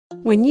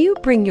When you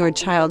bring your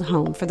child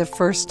home for the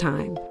first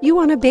time, you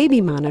want a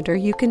baby monitor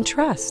you can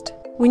trust.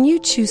 When you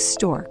choose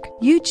Stork,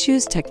 you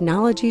choose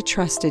technology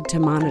trusted to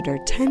monitor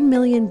 10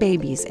 million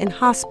babies in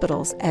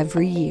hospitals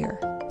every year.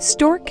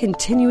 Stork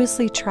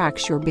continuously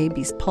tracks your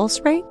baby's pulse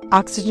rate,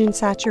 oxygen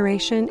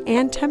saturation,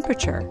 and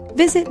temperature.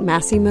 Visit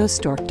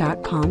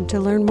MassimoStork.com to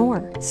learn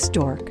more.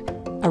 Stork,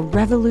 a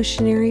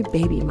revolutionary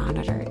baby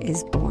monitor,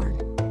 is born.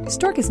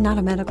 Stork is not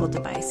a medical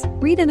device.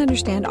 Read and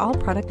understand all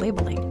product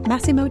labeling.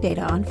 Massimo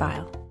data on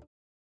file.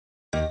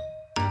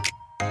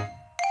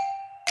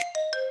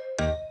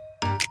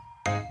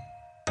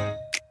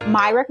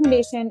 My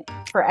recommendation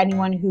for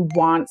anyone who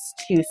wants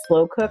to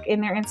slow cook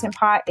in their Instant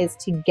Pot is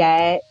to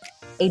get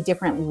a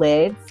different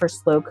lid for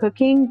slow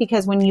cooking,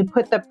 because when you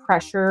put the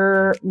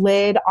pressure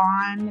lid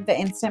on the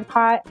Instant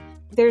Pot,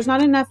 there's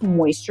not enough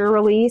moisture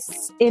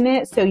release in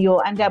it. So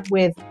you'll end up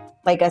with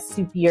like a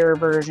soupier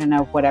version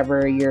of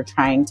whatever you're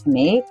trying to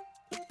make.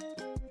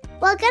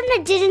 Welcome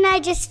to Didn't I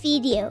Just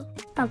Feed You?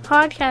 A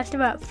podcast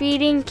about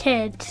feeding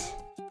kids.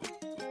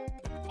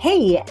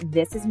 Hey,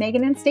 this is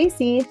Megan and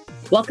Stacy.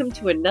 Welcome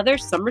to another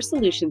Summer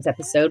Solutions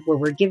episode where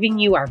we're giving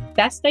you our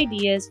best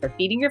ideas for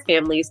feeding your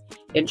families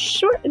in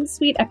short and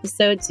sweet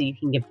episodes so you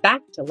can get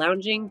back to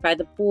lounging by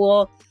the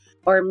pool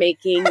or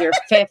making your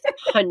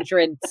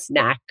 500th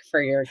snack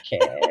for your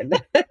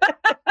kid.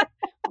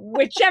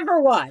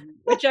 Whichever one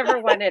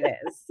it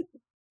is.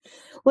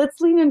 Let's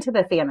lean into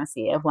the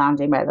fantasy of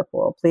lounging by the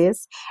pool,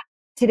 please.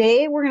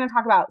 Today, we're going to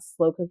talk about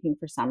slow cooking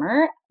for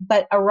summer,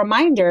 but a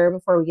reminder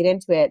before we get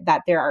into it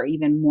that there are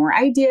even more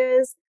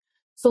ideas,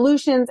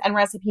 solutions, and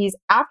recipes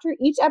after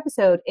each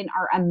episode in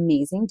our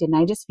amazing Didn't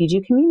I Just Feed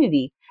You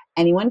community.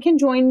 Anyone can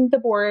join the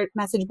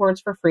message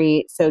boards for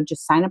free, so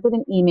just sign up with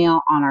an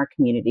email on our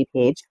community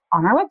page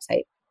on our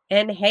website.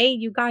 And hey,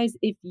 you guys,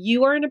 if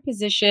you are in a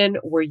position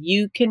where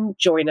you can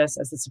join us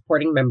as a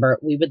supporting member,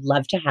 we would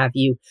love to have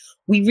you.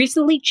 We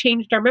recently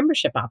changed our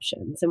membership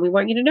options and we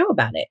want you to know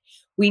about it.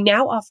 We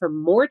now offer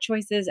more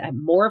choices at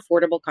more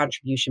affordable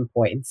contribution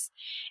points.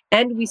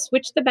 And we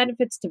switched the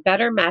benefits to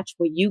better match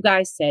what you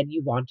guys said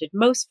you wanted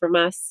most from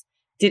us.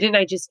 Didn't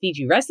I Just Feed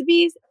You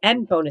recipes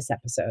and bonus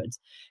episodes?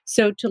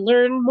 So to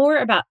learn more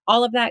about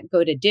all of that,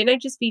 go to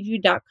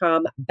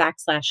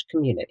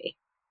didn'tijustfeedyou.com/community.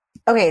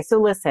 Okay, so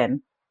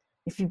listen.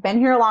 If you've been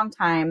here a long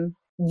time,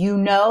 you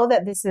know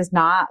that this is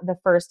not the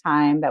first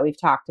time that we've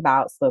talked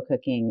about slow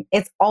cooking.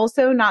 It's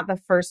also not the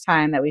first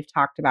time that we've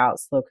talked about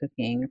slow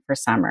cooking for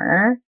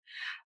summer.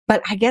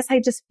 But I guess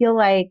I just feel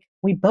like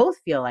we both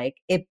feel like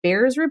it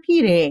bears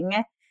repeating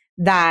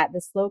that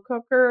the slow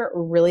cooker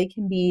really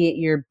can be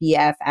your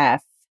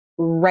BFF.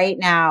 Right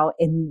now,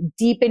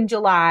 deep in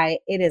July,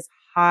 it is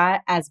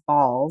hot as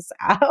balls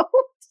out.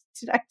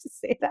 Did I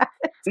just say that?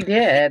 You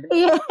did.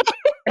 Yeah.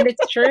 And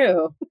it's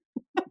true.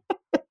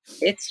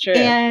 It's true.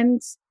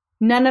 And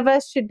none of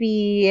us should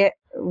be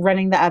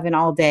running the oven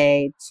all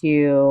day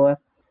to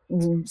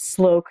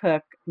slow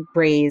cook,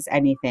 braise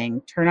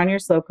anything. Turn on your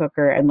slow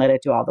cooker and let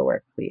it do all the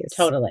work, please.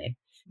 Totally.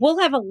 We'll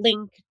have a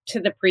link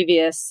to the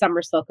previous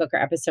summer slow cooker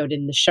episode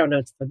in the show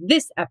notes for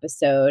this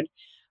episode.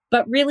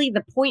 But really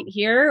the point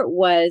here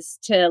was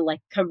to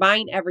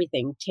combine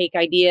everything. Take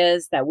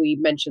ideas that we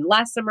mentioned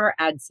last summer,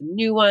 add some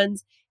new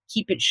ones,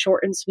 keep it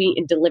short and sweet,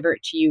 and deliver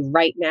it to you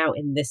right now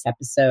in this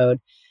episode.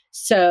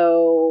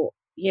 So,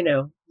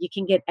 you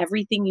can get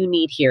everything you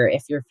need here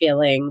if you're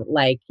feeling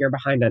like you're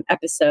behind on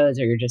episodes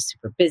or you're just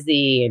super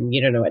busy and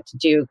you don't know what to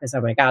do because,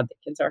 oh my God, the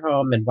kids are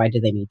home and why do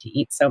they need to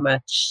eat so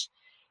much?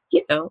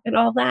 And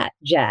all that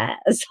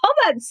jazz, all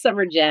that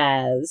summer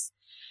jazz.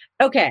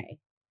 Okay.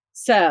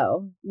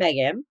 So,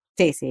 Megan.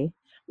 Stacy.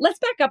 Let's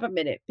back up a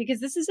minute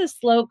because this is a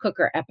slow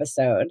cooker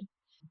episode,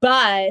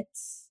 but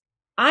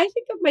I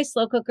think of my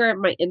slow cooker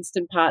and my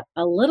Instant Pot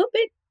a little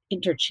bit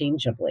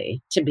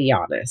interchangeably, to be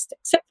honest,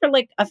 except for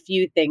a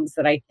few things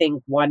that I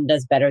think one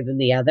does better than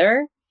the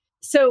other.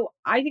 So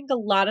I think a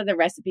lot of the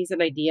recipes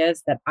and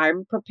ideas that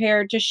I'm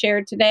prepared to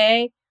share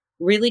today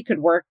really could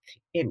work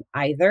in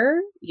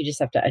either. You just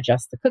have to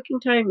adjust the cooking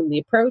time and the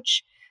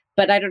approach.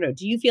 But I don't know.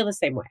 Do you feel the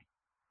same way?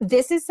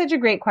 This is such a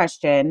great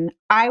question.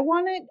 I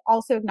want to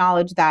also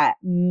acknowledge that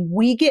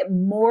we get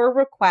more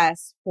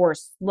requests for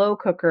slow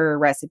cooker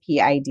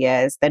recipe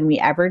ideas than we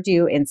ever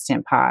do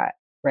Instant Pot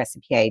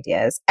recipe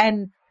ideas.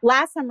 And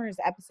last summer's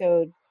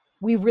episode,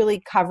 we really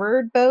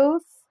covered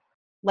both.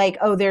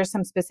 There's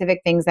some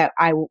specific things that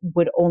I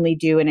would only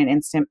do in an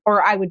instant,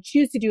 or I would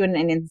choose to do in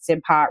an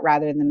Instant Pot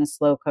rather than a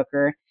slow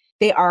cooker.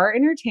 They are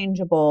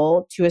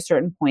interchangeable to a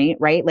certain point,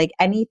 right?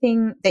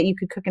 Anything that you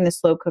could cook in the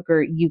slow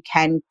cooker, you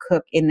can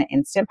cook in the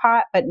Instant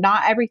Pot, but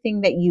not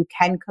everything that you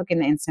can cook in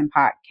the Instant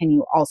Pot can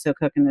you also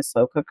cook in the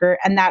slow cooker.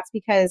 And that's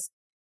because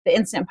the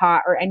Instant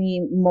Pot or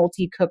any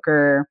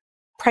multi-cooker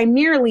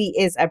primarily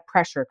is a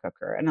pressure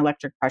cooker, an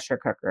electric pressure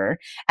cooker.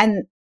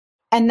 And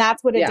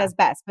that's what it does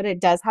best, but it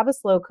does have a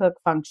slow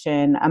cook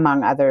function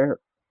among other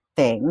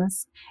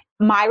things.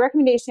 My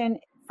recommendation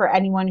for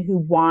anyone who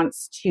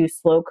wants to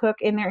slow cook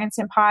in their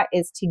Instant Pot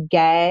is to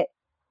get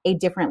a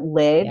different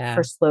lid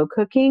for slow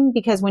cooking,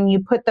 because when you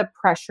put the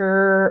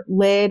pressure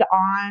lid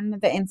on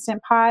the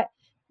Instant Pot,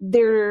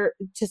 to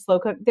slow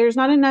cook, there's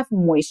not enough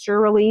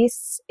moisture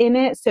release in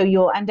it. So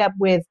you'll end up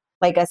with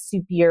like a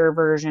soupier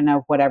version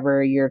of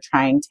whatever you're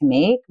trying to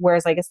make.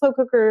 Whereas like a slow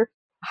cooker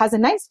has a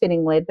nice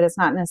fitting lid, but it's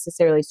not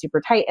necessarily super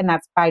tight. And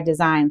that's by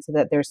design so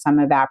that there's some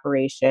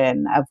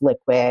evaporation of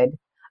liquid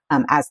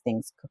as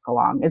things cook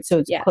along. And so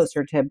it's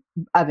closer to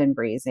oven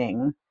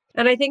braising.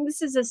 And I think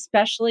this is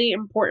especially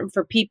important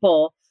for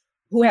people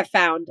who have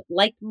found,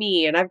 like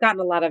me, and I've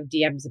gotten a lot of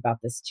DMs about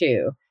this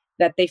too,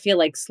 that they feel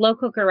like slow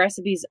cooker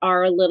recipes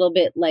are a little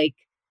bit like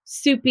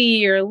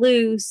soupy or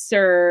loose,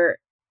 or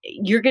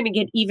you're going to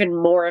get even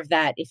more of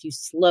that if you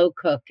slow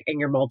cook in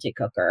your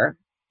multi-cooker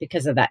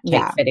because of that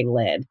tight fitting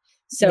lid.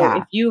 So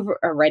if you've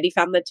already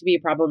found that to be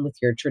a problem with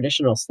your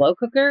traditional slow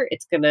cooker,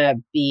 it's going to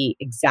be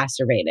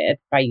exacerbated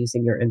by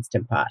using your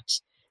Instant Pot.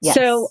 Yes.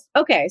 So,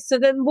 okay. So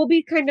then we'll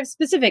be kind of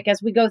specific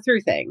as we go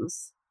through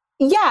things.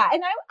 Yeah.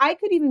 And I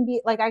could even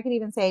be like, I could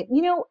even say,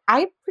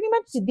 I pretty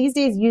much these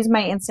days use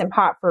my Instant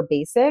Pot for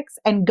basics,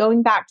 and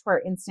going back to our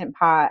Instant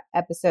Pot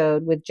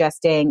episode with Jess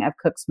Dang of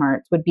Cook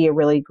Smarts would be a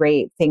really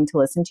great thing to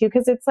listen to,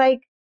 because it's like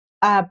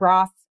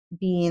broth,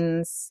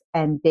 beans,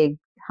 and big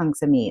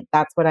hunks of meat.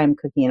 That's what I'm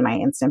cooking in my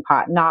Instant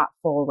Pot, not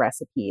full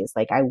recipes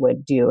like I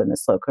would do in the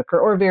slow cooker,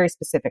 or very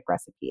specific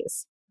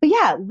recipes. But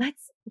yeah,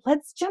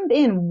 let's jump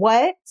in.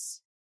 What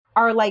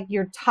are like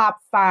your top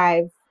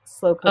 5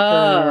 slow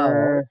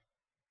cooker?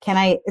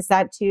 Is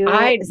that too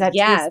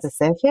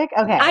specific?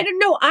 Okay. I don't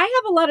know. I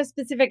have a lot of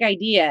specific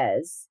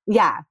ideas.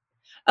 Yeah.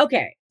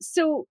 Okay.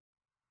 So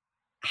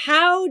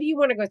how do you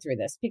want to go through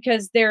this?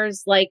 Because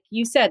there's, like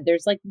you said,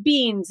 there's like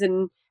beans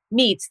and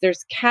meats,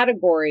 there's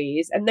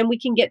categories, and then we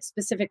can get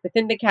specific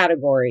within the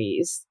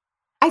categories.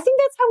 I think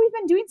that's how we've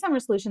been doing summer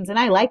solutions, and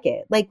I like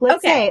it. Like,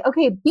 let's say,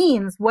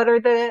 beans, what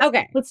are the...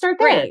 Okay. Let's start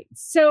there. Great.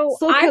 So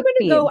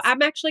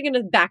I'm actually going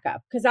to back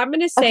up, because I'm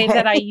going to say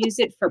that I use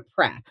it for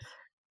prep.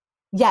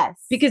 Yes.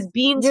 Because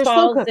beans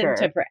falls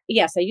into prep.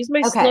 Yes, I use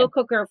my slow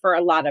cooker for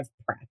a lot of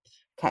prep.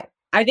 Okay.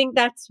 I think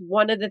that's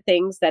one of the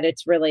things that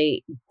it's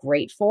really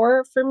great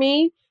for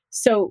me.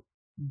 So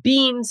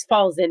beans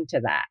falls into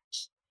that.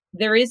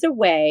 There is a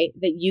way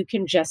that you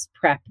can just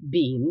prep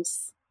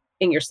beans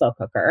in your slow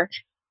cooker.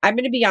 I'm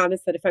going to be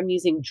honest that if I'm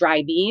using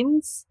dry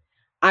beans,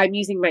 I'm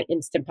using my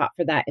Instant Pot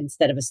for that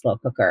instead of a slow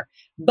cooker.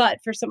 But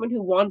for someone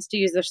who wants to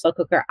use their slow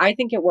cooker, I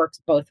think it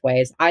works both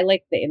ways. I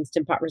like the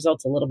Instant Pot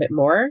results a little bit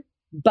more,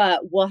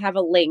 but we'll have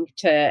a link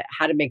to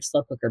how to make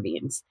slow cooker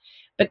beans.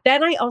 But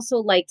then I also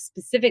like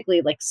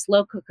specifically like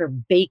slow cooker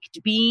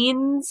baked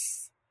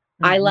beans.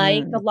 I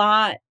like a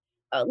lot.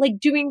 Like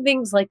doing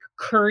things like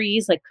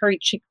curries, like curry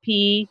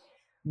chickpea,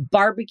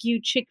 barbecue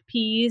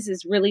chickpeas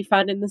is really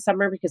fun in the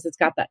summer because it's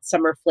got that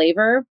summer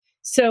flavor.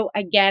 So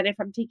again, if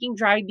I'm taking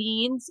dry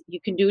beans, you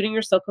can do it in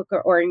your slow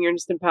cooker or in your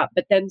Instant Pot,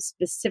 but then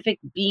specific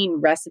bean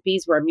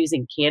recipes where I'm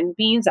using canned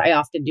beans, I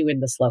often do in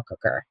the slow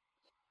cooker.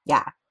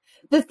 Yeah.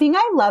 The thing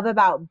I love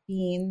about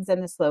beans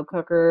and the slow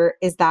cooker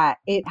is that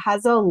it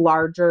has a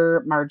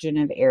larger margin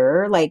of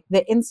error. Like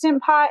the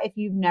Instant Pot, if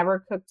you've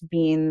never cooked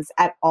beans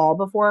at all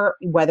before,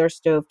 whether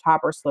stovetop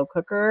or slow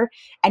cooker,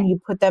 and you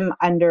put them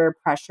under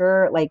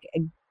pressure, like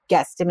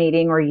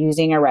guesstimating or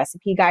using a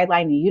recipe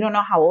guideline, and you don't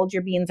know how old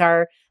your beans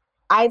are,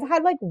 I've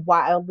had like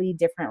wildly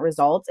different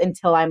results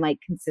until I'm like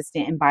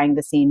consistent in buying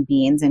the same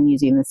beans and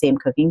using the same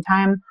cooking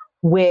time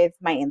with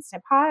my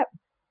Instant Pot.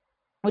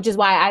 Which is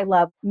why I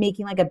love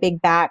making like a big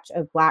batch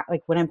of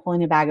like when I'm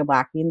pulling a bag of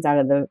black beans out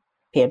of the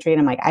pantry and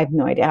I'm like, I have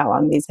no idea how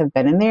long these have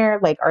been in there.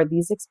 Like, are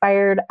these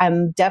expired?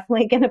 I'm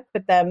definitely going to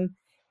put them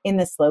in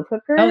the slow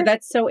cooker. Oh,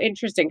 that's so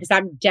interesting, because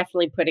I'm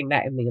definitely putting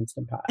that in the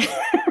Instant Pot.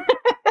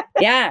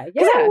 Yeah.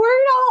 Because I'm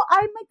worried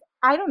I'm like,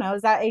 I don't know.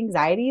 Is that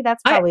anxiety?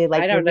 That's probably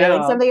like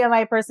revealing something in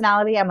my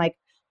personality. I'm like,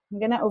 I'm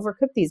going to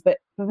overcook these, but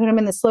if I put them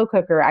in the slow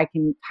cooker, I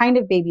can kind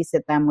of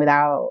babysit them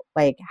without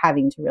like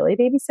having to really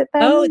babysit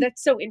them. Oh,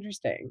 that's so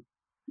interesting.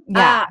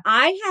 Yeah.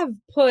 I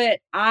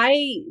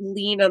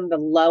lean on the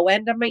low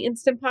end of my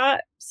Instant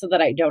Pot so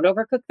that I don't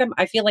overcook them.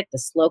 I feel like the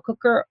slow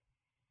cooker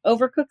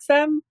overcooks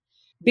them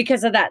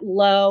because of that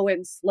low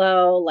and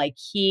slow, like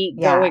heat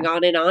going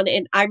on.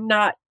 And I'm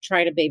not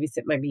trying to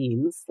babysit my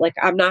beans. Like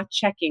I'm not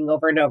checking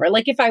over and over.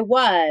 Like if I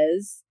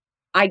was,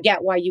 I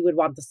get why you would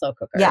want the slow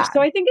cooker. Yeah.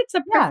 So I think it's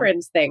a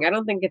preference thing. I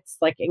don't think it's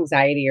like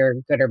anxiety or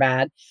good or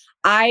bad.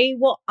 I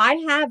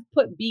have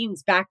put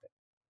beans back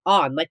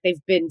on, like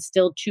they've been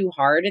still too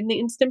hard in the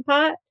Instant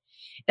Pot.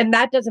 And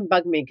that doesn't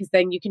bug me because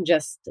then you can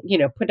just,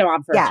 put them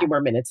on for a few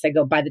more minutes.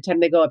 By the time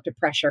they go up to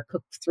pressure,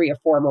 cook 3 or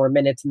 4 more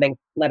minutes and then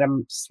let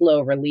them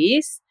slow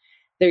release.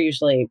 They're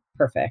usually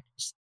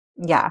perfect.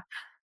 Yeah.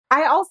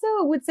 I also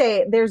would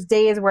say there's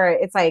days where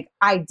it's like,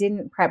 I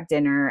didn't prep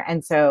dinner.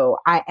 And so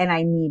I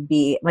need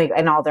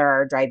and all there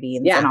are dry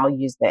beans and I'll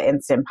use the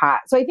Instant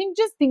Pot. So I think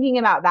just thinking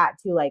about that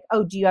too, like,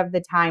 oh, do you have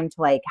the time to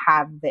like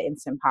have the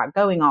Instant Pot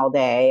going all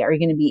day? Are you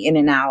going to be in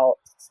and out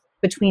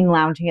between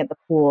lounging at the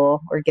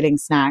pool or getting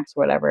snacks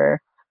or whatever?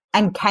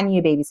 And can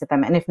you babysit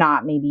them? And if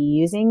not, maybe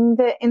using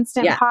the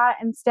Instant Pot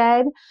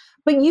instead.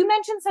 But you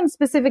mentioned some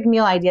specific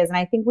meal ideas, and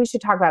I think we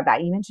should talk about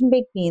that. You mentioned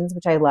baked beans,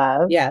 which I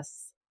love.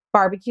 Yes.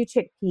 Barbecue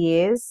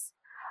chickpeas.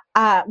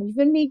 We've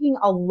been making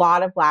a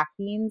lot of black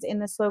beans in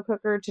the slow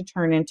cooker to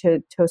turn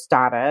into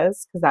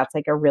tostadas because that's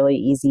like a really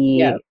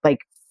easy, like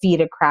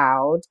feed a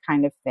crowd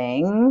kind of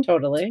thing.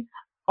 Totally.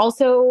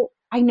 Also,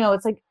 I know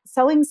it's like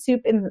selling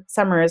soup in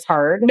summer is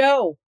hard.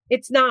 No,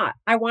 it's not.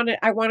 I want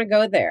to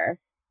go there.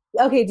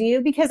 Okay, do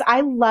you? Because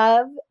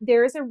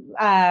there's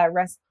a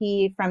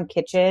recipe from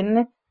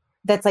Kitchen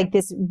that's like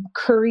this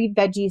curried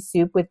veggie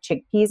soup with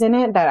chickpeas in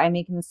it that I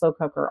make in the slow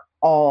cooker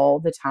all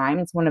the time.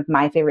 It's one of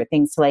my favorite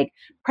things to like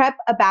prep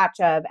a batch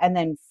of and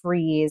then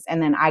freeze.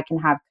 And then I can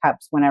have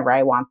cups whenever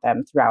I want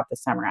them throughout the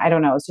summer. I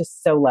don't know. It's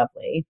just so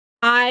lovely.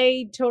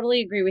 I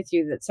totally agree with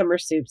you that summer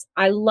soups,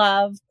 I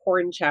love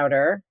corn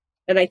chowder.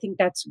 And I think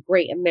that's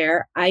great in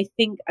there. I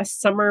think a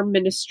summer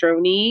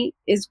minestrone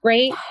is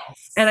great.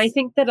 Yes. And I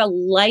think that a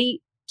light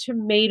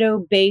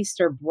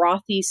tomato-based or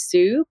brothy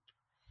soup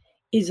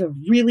is a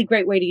really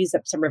great way to use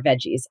up summer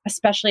veggies,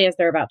 especially as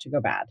they're about to go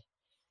bad.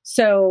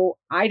 So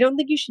I don't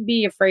think you should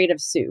be afraid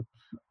of soup.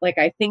 Like,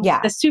 I think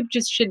the soup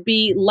just should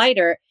be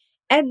lighter.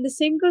 And the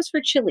same goes for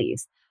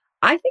chilies.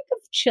 I think of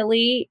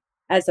chili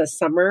as a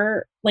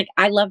summer, like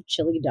I love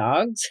chili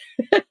dogs.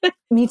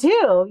 Me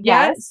too.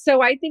 Yes.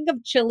 So I think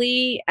of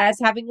chili as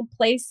having a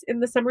place in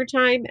the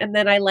summertime. And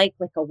then I like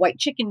a white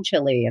chicken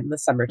chili in the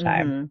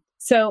summertime. Mm-hmm.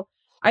 So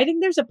I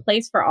think there's a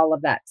place for all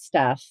of that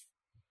stuff.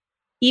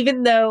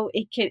 Even though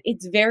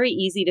it's very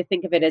easy to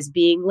think of it as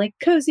being like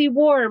cozy,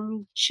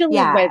 warm, chilly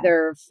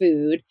weather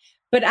food.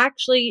 But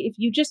actually, if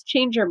you just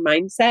change your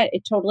mindset,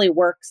 it totally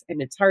works and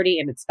it's hearty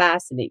and it's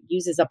fast and it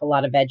uses up a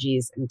lot of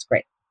veggies and it's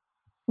great.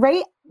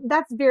 Right?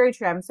 That's very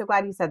true. I'm so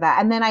glad you said that.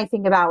 And then I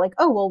think about like,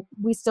 oh, well,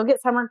 we still get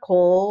summer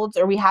colds,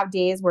 or we have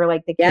days where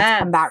like the kids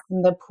come back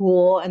from the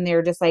pool and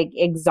they're just like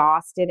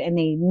exhausted and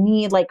they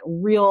need like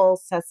real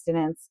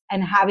sustenance,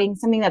 and having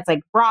something that's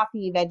like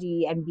brothy,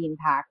 veggie, and bean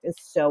packed is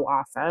so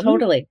awesome.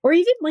 Totally. Or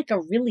even like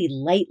a really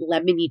light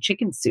lemony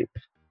chicken soup.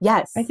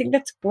 Yes. I think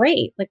that's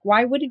great. Like,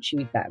 why wouldn't you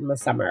eat that in the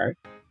summer?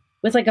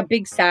 With like a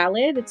big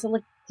salad, it's a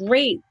like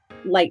great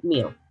light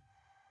meal.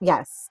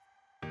 Yes.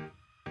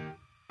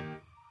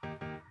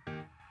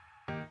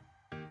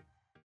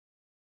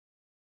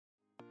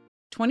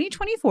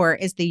 "2024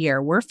 is the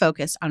year we're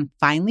focused on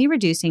finally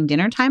reducing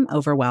dinnertime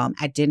overwhelm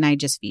at Didn't I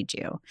Just Feed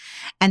You?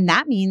 And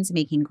that means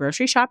making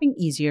grocery shopping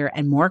easier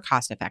and more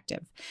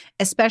cost-effective,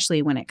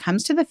 especially when it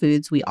comes to the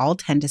foods we all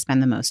tend to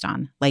spend the most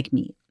on, like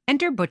meat.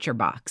 Enter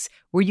ButcherBox,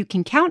 where you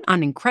can count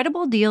on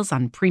incredible deals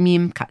on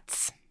premium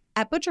cuts.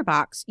 At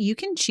ButcherBox, you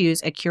can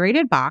choose a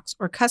curated box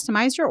or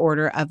customize your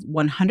order of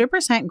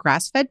 100%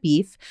 grass-fed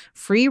beef,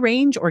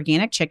 free-range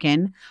organic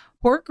chicken,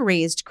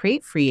 pork-raised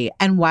crate-free,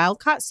 and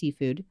wild-caught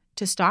seafood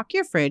to stock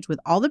your fridge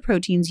with all the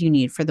proteins you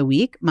need for the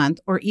week,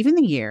 month, or even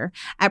the year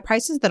at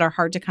prices that are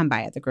hard to come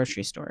by at the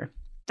grocery store.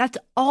 That's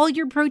all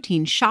your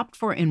protein shopped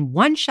for in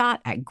one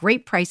shot at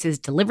great prices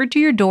delivered to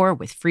your door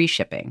with free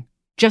shipping.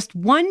 Just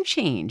one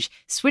change,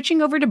 switching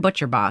over to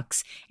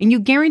ButcherBox, and you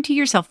guarantee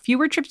yourself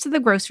fewer trips to the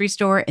grocery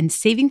store and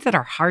savings that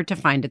are hard to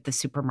find at the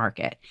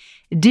supermarket.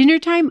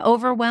 Dinnertime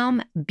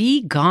overwhelm,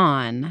 be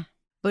gone.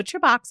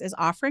 ButcherBox is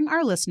offering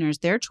our listeners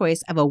their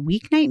choice of a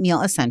weeknight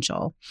meal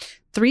essential: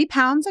 3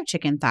 pounds of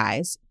chicken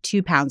thighs,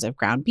 2 pounds of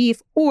ground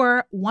beef,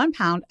 or 1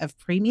 pound of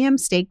premium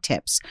steak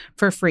tips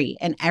for free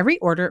in every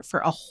order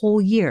for a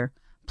whole year.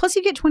 Plus,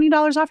 you get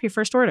 $20 off your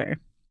first order.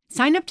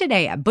 Sign up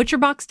today at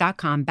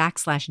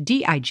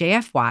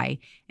butcherbox.com/DIJFY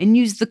and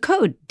use the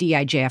code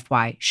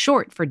DIJFY,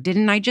 short for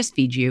Didn't I Just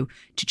Feed You,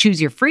 to choose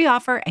your free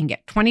offer and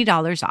get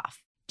 $20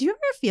 off. Do you ever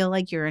feel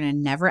like you're in a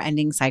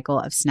never-ending cycle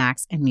of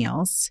snacks and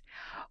meals?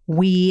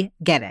 We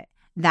get it.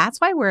 That's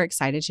why we're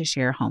excited to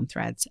share Home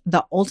Threads,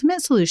 the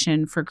ultimate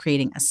solution for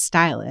creating a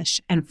stylish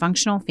and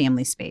functional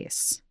family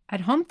space.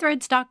 At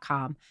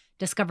homethreads.com,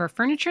 discover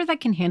furniture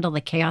that can handle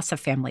the chaos of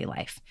family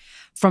life.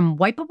 From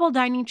wipeable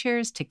dining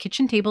chairs to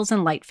kitchen tables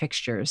and light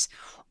fixtures.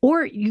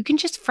 Or you can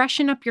just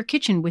freshen up your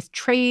kitchen with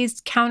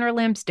trays, counter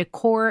lamps,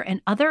 decor,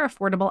 and other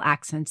affordable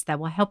accents that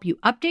will help you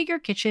update your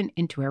kitchen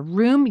into a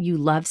room you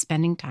love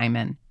spending time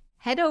in.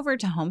 Head over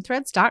to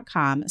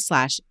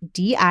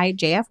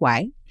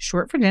homethreads.com/DIJFY,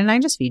 short for Didn't I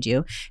Just Feed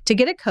You, to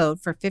get a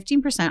code for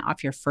 15%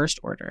 off your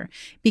first order.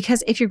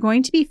 Because if you're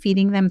going to be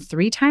feeding them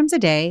 3 times a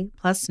day,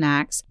 plus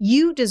snacks,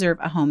 you deserve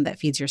a home that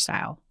feeds your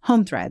style.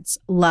 Home Threads,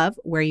 love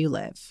where you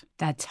live.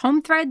 That's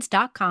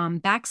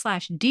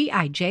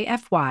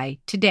homethreads.com/DIJFY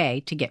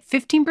today to get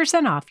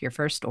 15% off your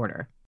first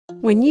order.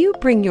 When you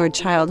bring your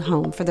child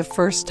home for the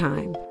first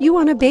time, you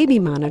want a baby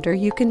monitor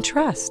you can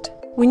trust.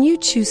 When you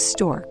choose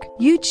Stork,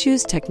 you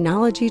choose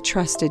technology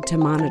trusted to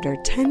monitor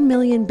 10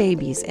 million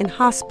babies in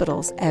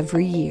hospitals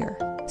every year.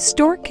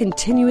 Stork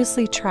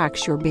continuously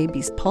tracks your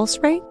baby's pulse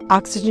rate,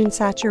 oxygen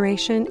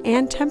saturation,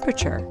 and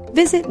temperature.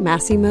 Visit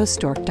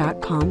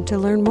MassimoStork.com to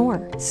learn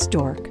more.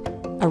 Stork,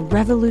 a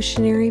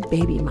revolutionary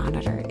baby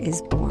monitor,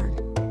 is born.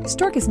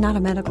 Stork is not a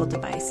medical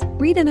device.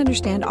 Read and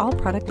understand all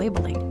product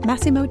labeling.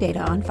 Massimo data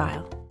on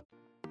file.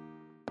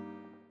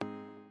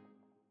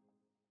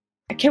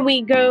 Can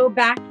we go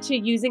back to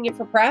using it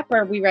for prep? Or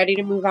are we ready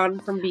to move on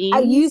from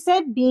beans? You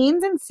said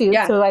beans and soup,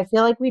 Yeah. so I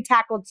feel like we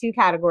tackled two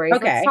categories.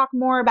 Okay. Let's talk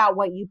more about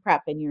what you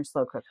prep in your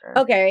slow cooker.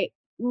 Okay.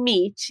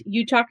 Meat.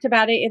 You talked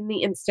about it in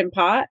the Instant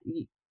Pot.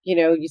 You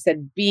know, you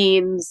said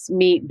beans,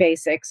 meat,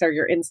 basics are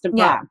your Instant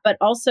Pot. Yeah. But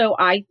also,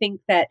 I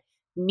think that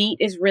meat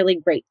is really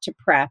great to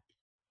prep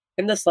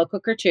in the slow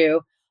cooker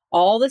too.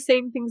 All the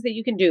same things that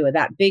you can do with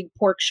that big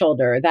pork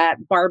shoulder,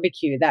 that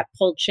barbecue, that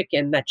pulled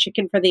chicken, that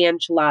chicken for the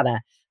enchilada.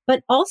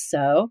 But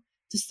also,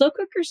 the slow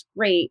cooker's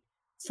great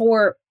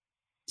for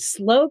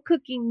slow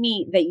cooking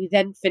meat that you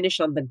then finish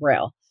on the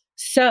grill.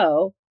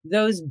 So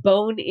those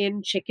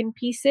bone-in chicken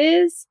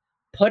pieces,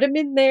 put them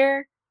in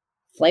there,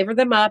 flavor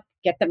them up,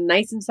 get them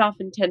nice and soft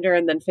and tender,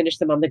 and then finish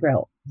them on the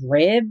grill.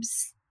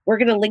 Ribs, we're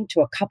going to link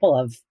to a couple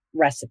of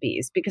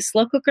recipes because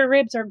slow cooker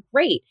ribs are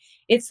great.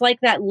 It's like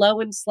that low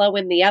and slow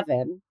in the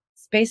oven.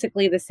 It's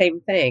basically the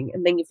same thing.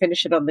 And then you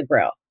finish it on the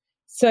grill.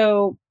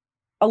 So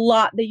a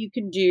lot that you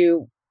can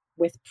do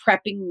with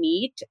prepping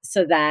meat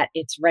so that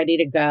it's ready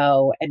to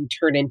go and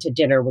turn into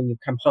dinner when you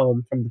come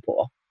home from the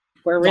pool.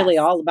 We're really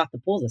all about the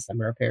pool this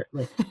summer,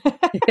 apparently.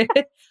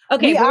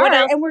 Okay, we but what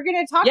are, else? and we're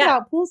going to talk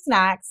about pool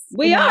snacks.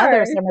 We in the are.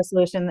 other summer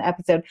solution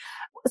episode.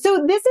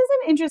 So this is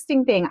an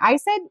interesting thing. I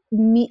said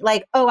meat,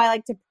 like, oh, I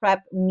like to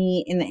prep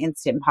meat in the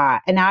Instant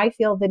Pot, and now I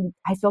feel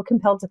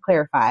compelled to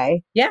clarify,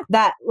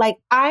 that like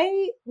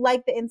I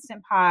like the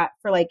Instant Pot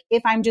for like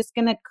if I'm just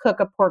going to cook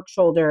a pork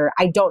shoulder,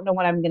 I don't know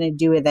what I'm going to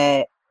do with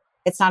it.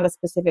 It's not a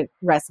specific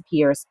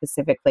recipe or a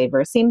specific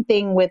flavor. Same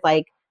thing with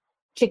like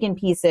chicken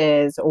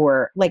pieces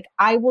or like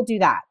I will do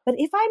that. But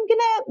if I'm going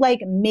to like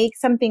make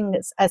something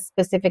a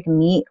specific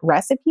meat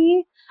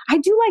recipe, I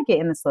do like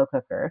it in the slow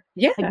cooker.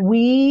 Yeah. Like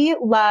we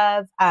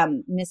love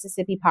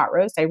Mississippi pot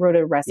roast. I wrote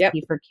a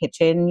recipe for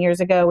Kitchen years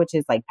ago, which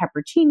is like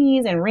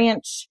pepperoncinis and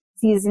ranch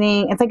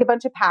seasoning. It's like a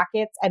bunch of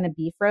packets and a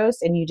beef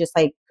roast, and you just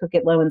like cook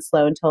it low and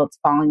slow until it's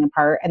falling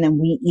apart. And then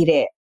we eat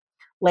it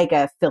like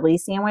a Philly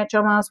sandwich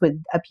almost with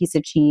a piece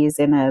of cheese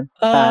and a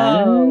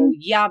bun. Oh,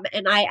 yum.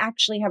 And I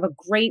actually have a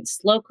great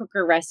slow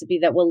cooker recipe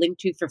that we'll link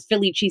to for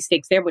Philly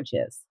cheesesteak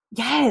sandwiches.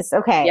 Yes.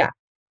 Okay. Yeah.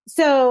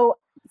 So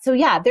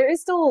yeah, there are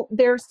still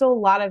a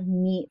lot of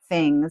meat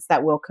things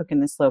that we'll cook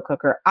in the slow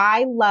cooker.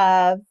 I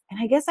love, and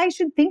I guess I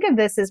should think of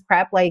this as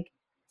prep, like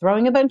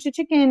throwing a bunch of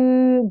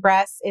chicken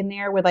breasts in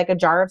there with like a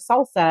jar of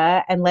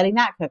salsa and letting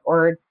that cook,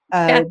 or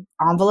an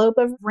envelope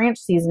of ranch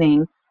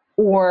seasoning,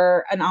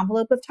 or an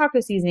envelope of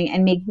taco seasoning,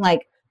 and making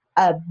like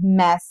a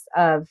mess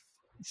of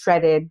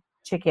shredded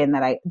chicken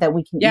that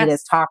we can eat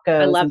as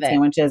tacos and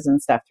sandwiches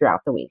and stuff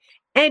throughout the week.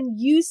 And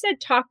you said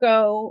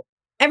taco.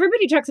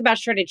 Everybody talks about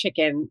shredded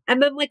chicken,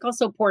 and then like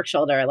also pork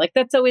shoulder. Like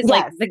that's always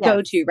like the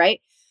go-to, right?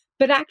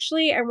 But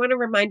actually, I want to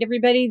remind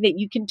everybody that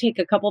you can take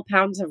a couple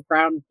pounds of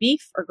ground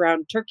beef or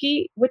ground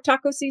turkey with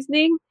taco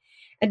seasoning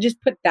and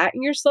just put that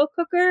in your slow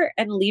cooker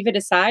and leave it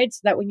aside so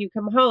that when you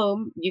come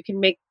home, you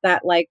can make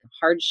that like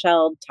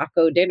hard-shelled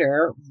taco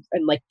dinner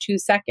in like 2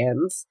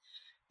 seconds,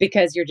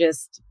 because you're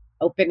just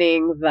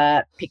opening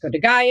the pico de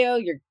gallo,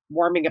 you're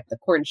warming up the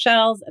corn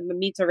shells, and the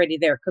meat's already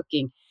there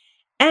cooking.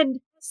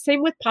 And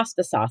same with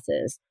pasta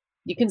sauces.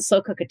 You can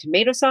slow cook a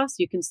tomato sauce,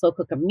 you can slow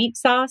cook a meat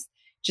sauce,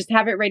 just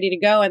have it ready to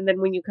go. And then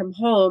when you come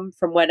home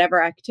from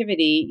whatever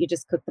activity, you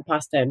just cook the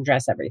pasta and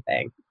dress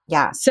everything.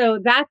 Yeah. So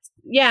that's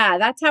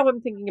how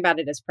I'm thinking about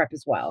it as prep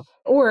as well.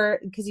 Or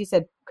because you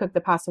said cook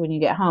the pasta when you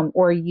get home,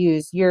 or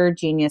use your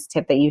genius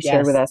tip that you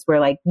shared with us,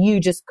 where like you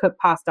just cook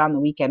pasta on the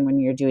weekend when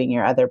you're doing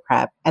your other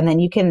prep, and then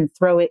you can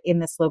throw it in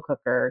the slow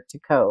cooker to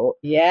coat.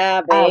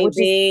 Yeah, baby. Which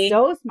is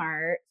so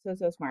smart.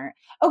 So smart.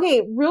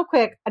 Okay, real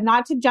quick,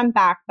 not to jump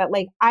back, but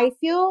like I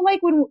feel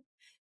like when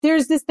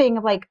there's this thing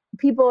of like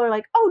people are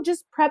like, oh,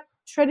 just prep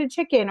shredded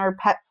chicken or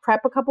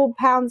prep a couple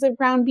pounds of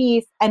ground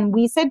beef. And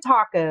we said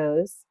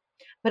tacos.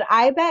 But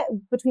I bet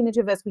between the two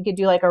of us, we could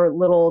do like a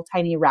little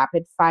tiny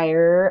rapid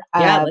fire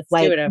of let's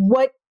like do it.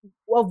 what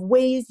of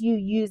ways you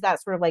use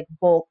that sort of like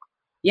bulk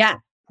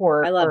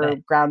pork or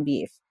ground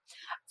beef.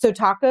 So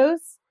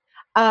tacos,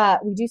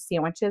 we do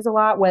sandwiches a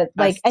lot with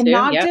like, and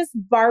not just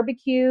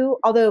barbecue,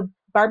 although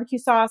barbecue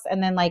sauce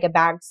and then like a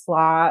bagged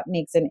slaw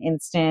makes an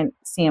instant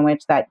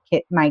sandwich that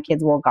my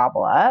kids will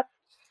gobble up.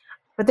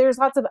 But there's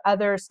lots of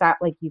other stuff,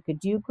 like you could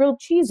do grilled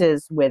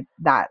cheeses with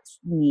that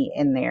meat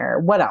in there.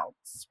 What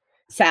else?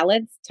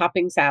 Salads,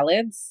 topping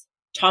salads,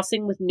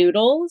 tossing with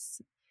noodles.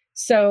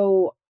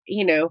 So,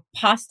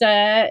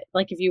 pasta,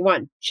 like if you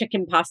want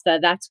chicken pasta,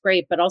 that's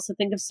great. But also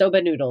think of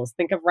soba noodles,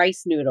 think of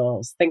rice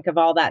noodles, think of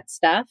all that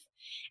stuff.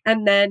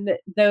 And then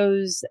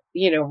those,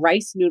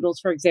 rice noodles,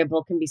 for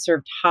example, can be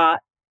served hot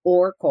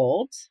or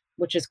cold,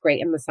 which is great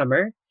in the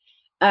summer.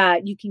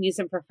 You can use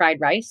them for fried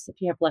rice if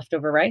you have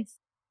leftover rice.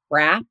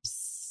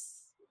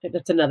 Wraps,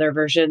 that's another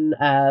version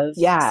of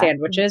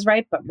sandwiches,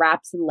 right? But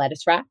wraps and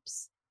lettuce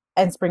wraps.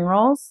 And spring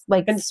rolls,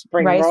 like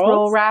rice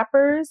roll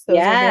wrappers. Those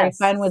are very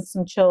fun with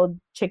some chilled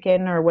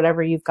chicken or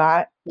whatever you've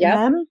got in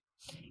them.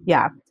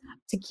 Yeah.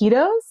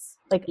 taquitos.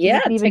 Like Yeah,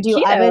 you can even do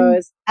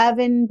taquitos.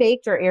 oven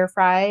baked or air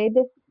fried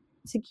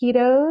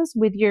taquitos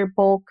with your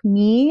bulk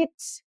meat.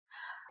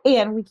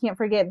 And we can't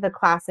forget the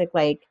classic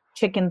like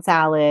chicken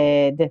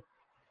salad.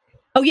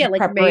 Oh yeah,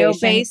 like mayo preparation.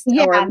 based,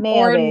 Yeah, or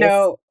mayo-based.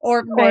 no, or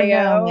Or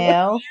mayo, no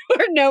mayo.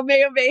 or no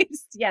mayo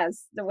based.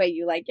 Yes, the way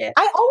you like it.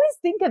 I always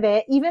think of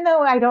it, even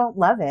though I don't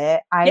love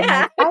it. I'm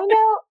Yeah. like, I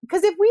know,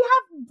 because if we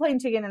have plain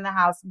chicken in the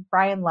house,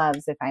 Brian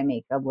loves if I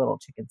make a little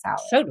chicken salad.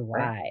 So do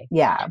I.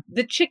 Yeah.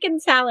 The chicken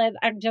salad,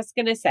 I'm just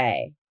gonna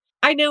say,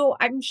 I know,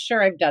 I'm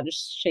sure I've done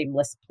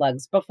shameless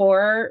plugs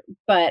before,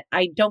 but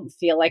I don't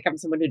feel like I'm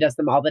someone who does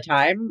them all the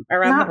time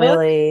around Not the book.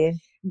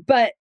 really.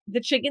 But the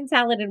chicken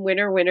salad and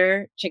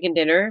winter chicken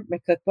dinner, my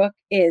cookbook,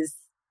 is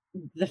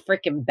the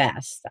freaking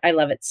best. I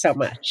love it so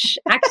much.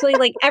 Actually,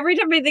 like every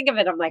time I think of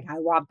it, I'm like, I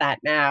want that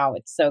now.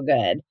 It's so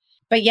good.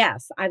 But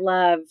yes, I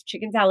love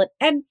chicken salad.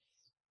 And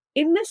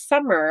in the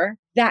summer,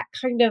 that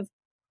kind of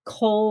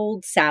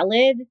cold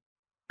salad,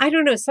 I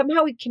don't know,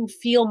 somehow it can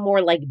feel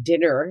more like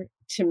dinner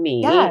to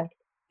me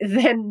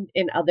than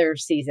in other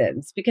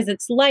seasons because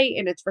it's light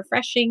and it's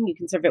refreshing. You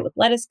can serve it with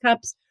lettuce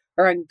cups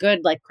or on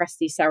good, like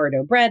crusty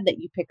sourdough bread that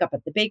you pick up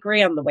at the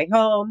bakery on the way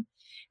home.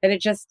 And it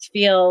just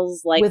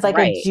feels like with like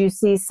right. a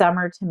juicy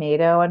summer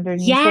tomato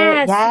underneath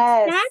yes, it.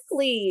 Yes,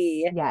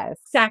 exactly. Yes,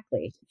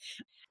 exactly.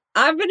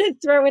 I'm going to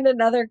throw in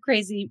another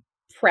crazy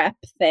prep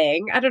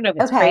thing. I don't know if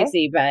it's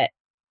crazy, but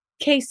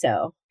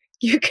queso.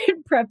 You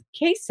can prep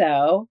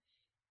queso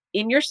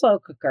in your slow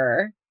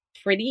cooker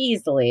pretty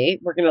easily.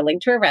 We're going to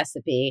link to a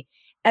recipe.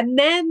 And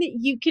then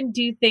you can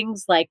do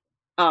things like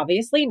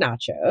obviously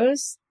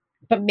nachos,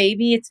 but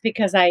maybe it's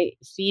because I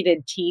feed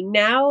a teen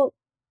now.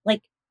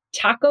 Like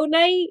taco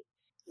night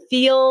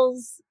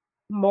feels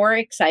more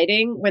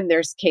exciting when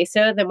there's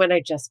queso than when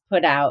I just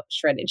put out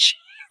shredded cheese.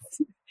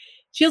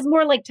 Feels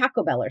more like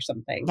Taco Bell or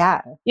something.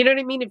 Yeah. You know what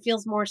I mean? It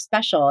feels more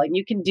special. And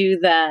you can do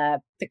the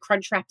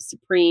Crunchwrap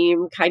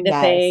Supreme kind of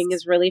thing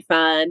is really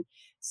fun.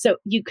 So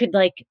you could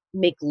like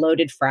make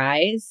loaded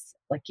fries.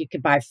 Like you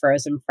could buy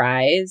frozen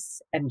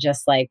fries and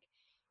just like,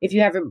 if you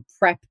haven't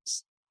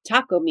prepped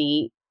taco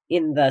meat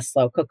in the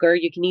slow cooker,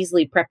 you can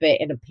easily prep it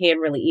in a pan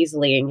really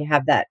easily and you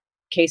have that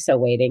queso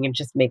waiting and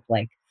just make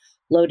like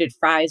loaded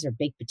fries or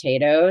baked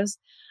potatoes.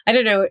 I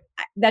don't know.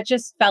 That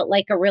just felt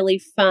like a really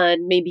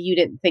fun, maybe you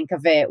didn't think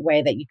of it,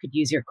 way that you could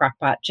use your crock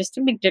pot just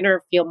to make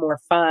dinner feel more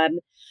fun.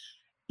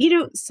 You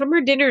know, summer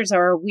dinners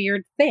are a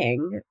weird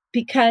thing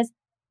because,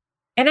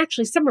 and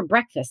actually summer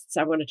breakfasts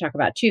I want to talk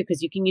about too,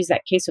 because you can use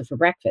that queso for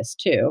breakfast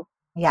too.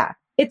 Yeah.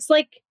 It's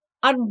like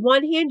on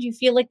one hand, you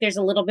feel like there's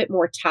a little bit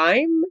more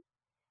time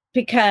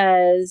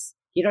because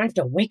you don't have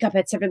to wake up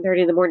at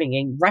 7:30 in the morning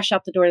and rush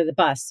out the door to the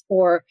bus,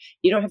 or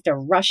you don't have to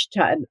rush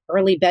to an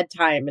early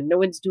bedtime and no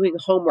one's doing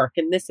homework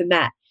and this and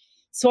that.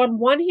 So on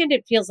one hand,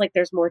 it feels like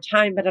there's more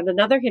time, but on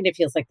another hand, it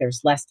feels like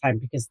there's less time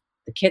because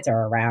the kids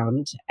are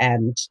around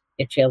and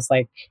it feels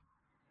like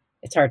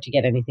it's hard to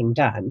get anything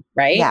done,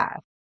 right? Yeah.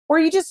 Or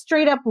you just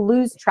straight up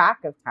lose track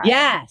of time.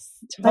 Yes,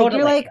 totally. Like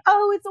you're like,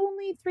 oh, it's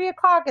only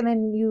 3:00. And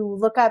then you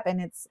look up and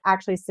it's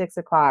actually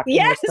 6:00 and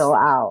you're still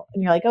out.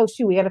 And you're like, oh,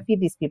 shoot, we got to feed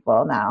these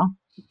people now.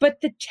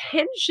 But the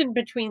tension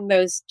between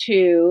those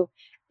two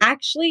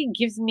actually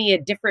gives me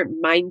a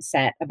different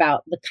mindset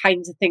about the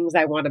kinds of things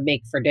I want to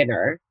make for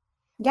dinner.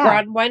 Yeah. Where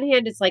on one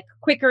hand, it's like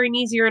quicker and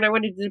easier and I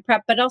want to do the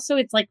prep, but also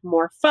it's like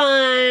more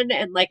fun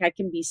and like I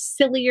can be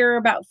sillier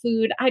about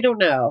food. I don't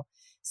know.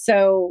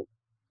 So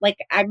like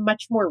I'm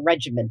much more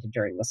regimented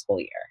during the school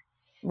year.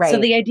 Right. So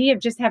the idea of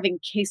just having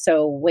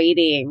queso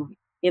waiting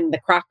in the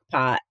crock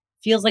pot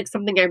feels like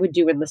something I would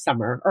do in the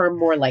summer or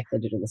more likely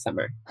to do in the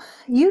summer.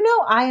 You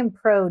know, I am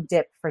pro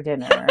dip for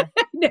dinner.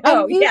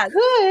 No,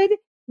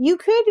 You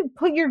could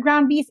put your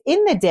ground beef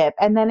in the dip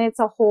and then it's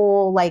a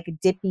whole like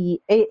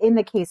dippy in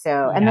the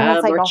queso. And then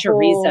it's like a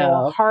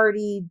whole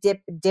hearty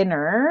dip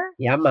dinner.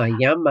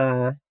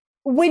 Yumma.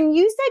 When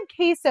you said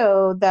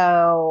queso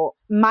though,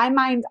 my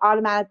mind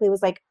automatically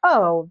was like,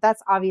 oh,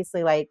 that's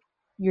obviously like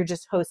you're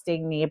just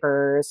hosting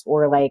neighbors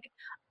or like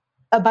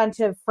a bunch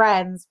of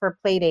friends for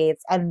play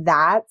dates and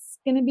that's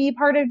going to be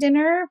part of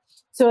dinner.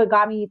 So it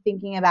got me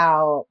thinking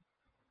about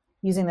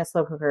using the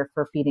slow cooker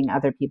for feeding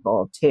other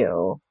people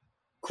too.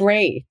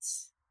 Great.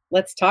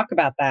 Let's talk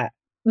about that.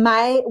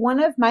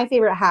 One of my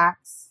favorite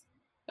hacks.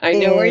 I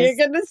know where you're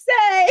going to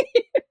say.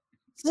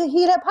 To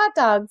heat up hot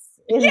dogs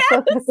in the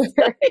slow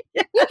cooker.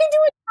 You can do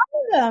a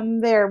ton of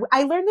them there.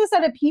 I learned this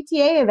at a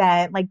PTA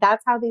event. Like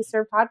that's how they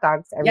serve hot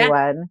dogs to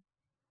everyone. Yeah.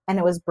 And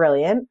it was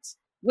brilliant.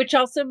 Which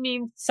also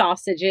means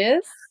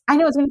sausages. I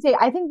know I was going to say,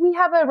 I think we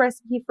have a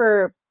recipe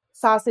for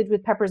sausage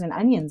with peppers and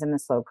onions in the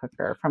slow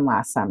cooker from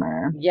last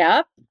summer.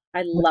 Yep.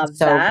 I love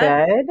so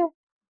that. So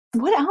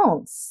good. What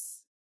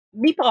else?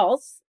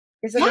 Meatballs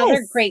is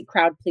another great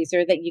crowd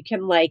pleaser that you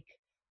can like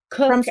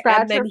cook from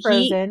scratch and then or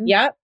frozen.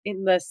 Heat,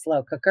 in the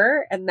slow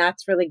cooker. And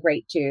that's really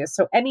great too.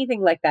 So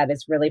anything like that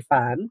is really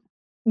fun.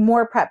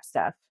 More prep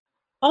stuff.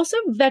 Also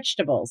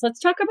vegetables. Let's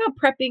talk about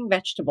prepping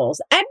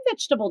vegetables and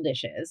vegetable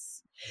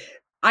dishes.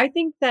 I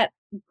think that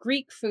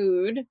Greek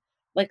food,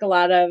 like a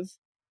lot of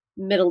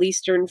Middle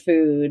Eastern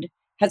food,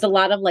 has a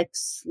lot of like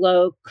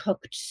slow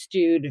cooked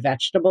stewed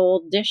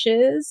vegetable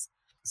dishes.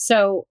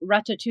 So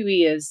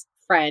ratatouille is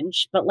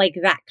French, but like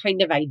that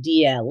kind of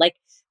idea, like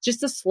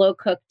just a slow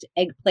cooked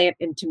eggplant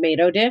and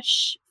tomato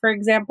dish, for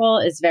example,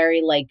 is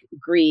very like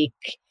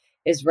Greek,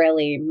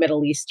 Israeli,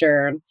 Middle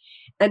Eastern.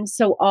 And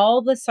so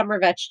all the summer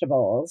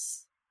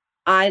vegetables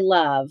I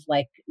love,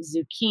 like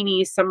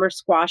zucchini, summer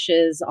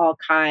squashes, all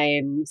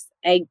kinds,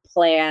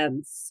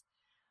 eggplants,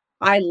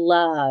 I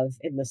love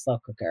in the slow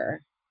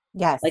cooker.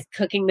 Yes. Like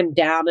cooking them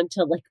down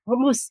until like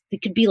almost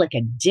it could be like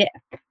a dip.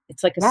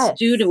 It's like a Yes.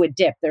 stew to a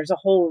dip. There's a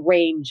whole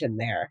range in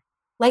there.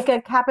 Like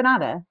a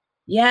caponata.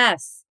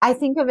 Yes. I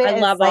think of it I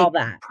as love like all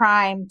that.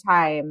 prime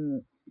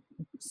time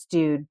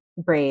stewed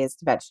braised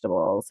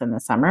vegetables in the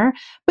summer.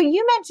 But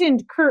you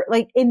mentioned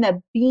like in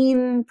the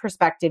bean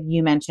perspective,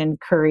 you mentioned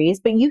curries,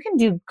 but you can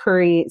do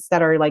curries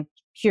that are like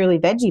purely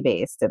veggie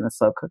based in the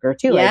slow cooker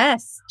too.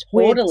 Yes,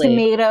 like totally. With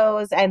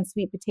tomatoes and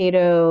sweet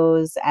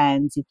potatoes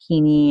and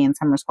zucchini and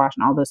summer squash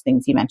and all those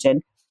things you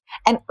mentioned.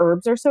 And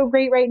herbs are so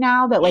great right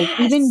now that like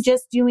even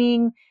just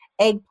doing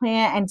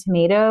eggplant and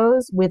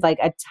tomatoes with like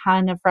a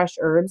ton of fresh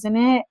herbs in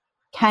it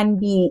can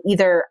be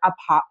either a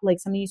pot, like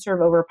something you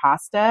serve over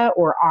pasta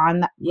or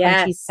on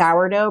crunchy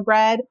sourdough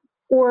bread,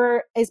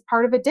 or as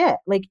part of a dip.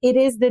 Like it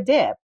is the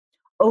dip.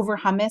 Over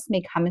hummus,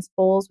 make hummus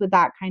bowls with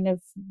that kind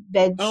of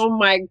veg. Oh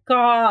my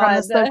God. From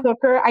the slow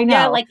cooker. I know.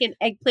 Yeah, like an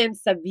eggplant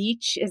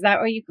ceviche. Is that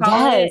what you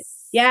call it?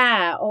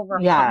 Yeah, over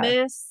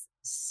hummus.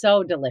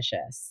 So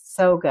delicious.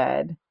 So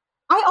good.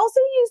 I also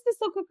use the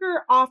slow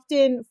cooker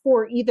often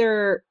for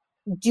either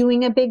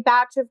doing a big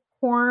batch of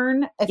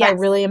corn. If I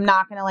really am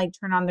not going to like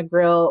turn on the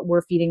grill,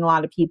 we're feeding a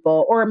lot of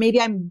people, or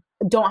maybe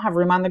don't have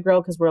room on the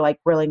grill because we're like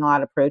grilling a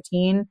lot of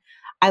protein.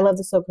 I love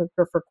the slow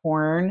cooker for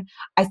corn.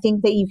 I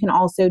think that you can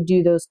also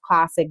do those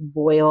classic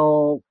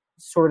boil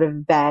sort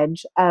of veg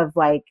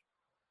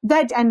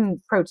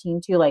and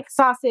protein too, like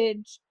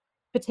sausage,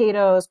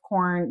 potatoes,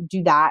 corn,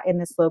 do that in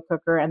the slow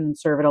cooker and then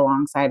serve it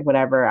alongside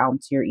whatever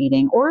else you're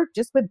eating, or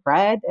just with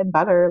bread and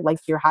butter, like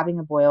you're having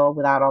a boil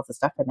without all the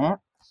stuff in it.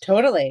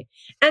 Totally.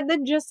 And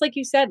then just like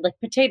you said, like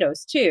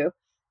potatoes too.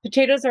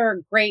 Potatoes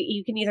are great.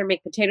 You can either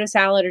make potato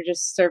salad or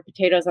just serve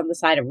potatoes on the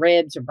side of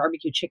ribs or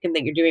barbecue chicken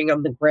that you're doing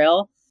on the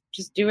grill.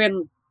 Just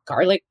doing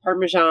garlic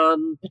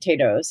Parmesan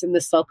potatoes in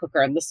the slow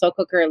cooker. And the slow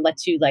cooker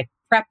lets you like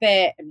prep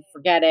it and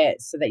forget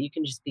it so that you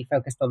can just be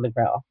focused on the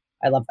grill.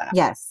 I love that.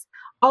 Yes.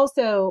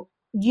 Also,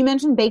 you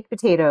mentioned baked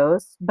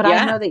potatoes, but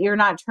I know that you're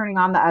not turning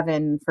on the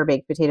oven for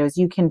baked potatoes.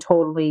 You can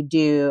totally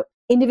do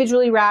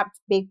individually wrapped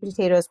baked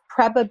potatoes,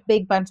 prep a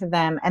big bunch of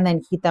them, and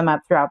then heat them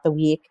up throughout the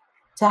week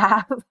to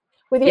have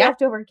with your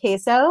leftover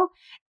queso.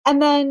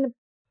 And then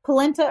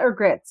polenta or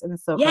grits in the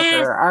slow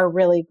cooker are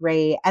really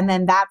great. And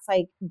then that's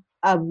like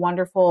a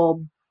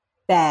wonderful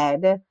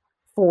bed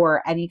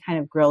for any kind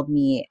of grilled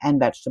meat and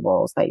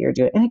vegetables that you're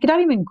doing. And not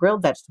even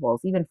grilled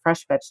vegetables, even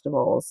fresh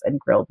vegetables and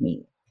grilled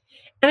meat.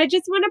 And I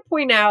just want to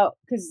point out,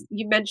 because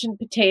you mentioned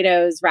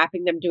potatoes,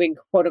 wrapping them, doing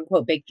quote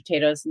unquote baked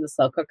potatoes in the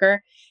slow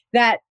cooker,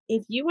 that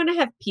if you want to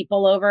have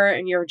people over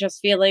and you're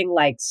just feeling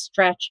like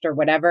stretched or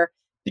whatever,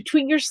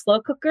 between your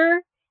slow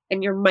cooker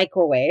and your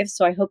microwave,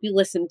 so I hope you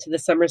listen to the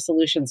Summer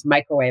Solutions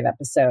microwave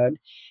episode,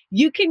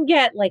 you can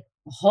get like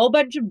a whole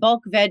bunch of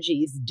bulk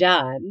veggies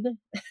done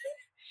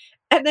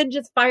and then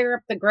just fire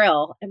up the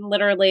grill and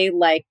literally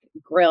like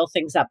grill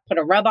things up, put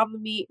a rub on the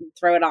meat and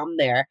throw it on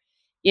there.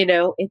 You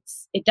know,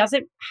 it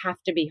doesn't have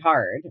to be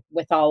hard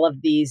with all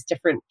of these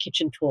different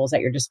kitchen tools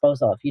at your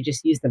disposal if you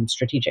just use them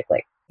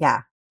strategically.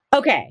 Yeah.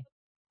 Okay.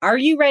 Are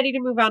you ready to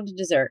move on to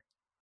dessert?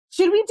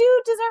 Should we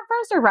do dessert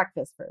first or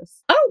breakfast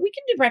first? Oh, we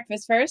can do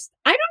breakfast first.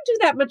 I don't do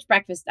that much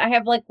breakfast. I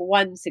have like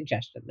one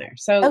suggestion there.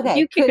 So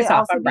you kick us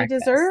off on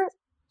breakfast. Dessert?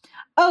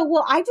 Oh,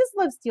 well, I just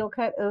love steel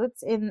cut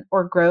oats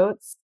or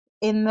groats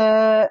in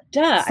the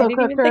slow I didn't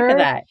cooker. even think of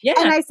that. Yeah.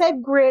 And I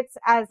said grits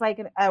as like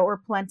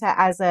or polenta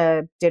as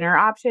a dinner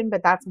option,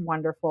 but that's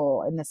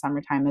wonderful in the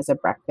summertime as a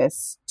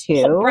breakfast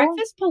too.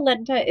 Breakfast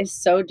polenta is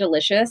so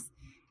delicious.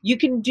 You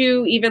can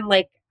do even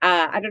like,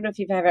 I don't know if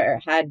you've ever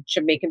had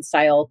Jamaican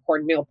style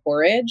cornmeal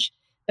porridge,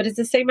 but it's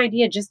the same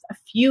idea. Just a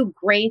few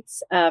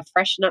grates of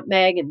fresh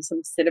nutmeg and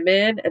some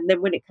cinnamon. And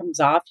then when it comes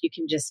off, you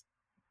can just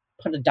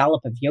put a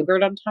dollop of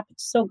yogurt on top.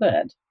 It's so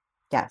good.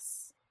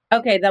 Yes.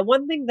 Okay, the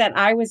one thing that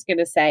I was going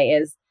to say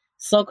is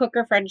slow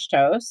cooker French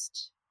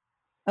toast.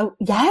 Oh,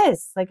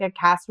 yes. Like a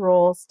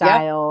casserole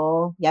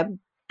style. Yep. And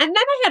then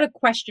I had a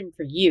question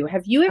for you.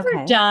 Have you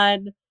ever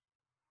done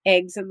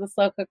eggs in the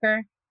slow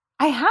cooker?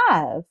 I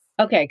have.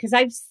 Okay, because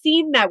I've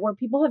seen that where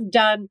people have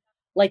done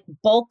like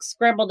bulk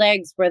scrambled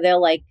eggs where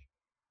they'll like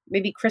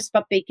maybe crisp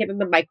up bacon in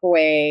the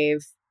microwave,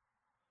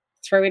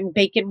 throw in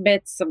bacon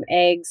bits, some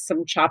eggs,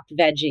 some chopped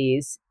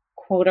veggies,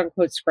 quote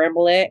unquote,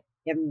 scramble it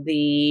in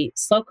the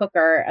slow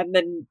cooker and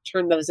then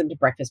turn those into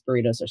breakfast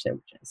burritos or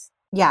sandwiches.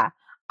 Yeah.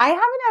 I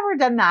haven't ever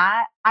done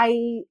that.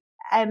 I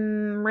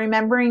am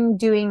remembering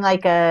doing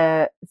like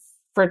a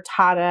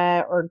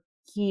frittata or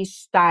quiche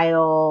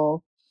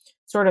style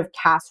sort of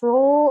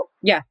casserole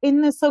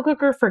in the slow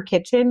cooker for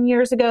kitchen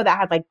years ago that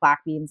had like black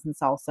beans and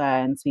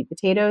salsa and sweet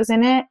potatoes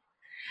in it.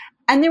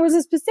 And there was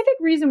a specific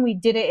reason we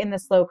did it in the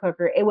slow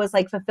cooker. It was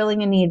like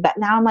fulfilling a need. But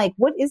now I'm like,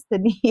 what is the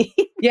need?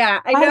 Yeah,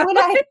 I know.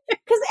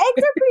 Because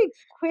eggs are pretty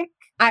quick.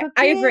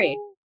 I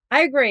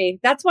agree.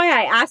 That's why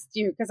I asked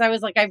you, because I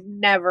was like, I've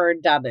never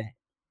done it.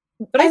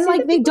 But and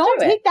like they don't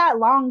take that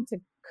long to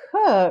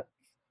cook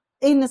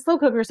in the slow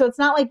cooker. So it's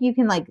not like you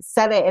can like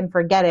set it and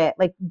forget it,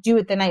 like do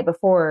it the night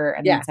before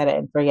and then set it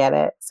and forget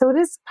it. So it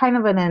is kind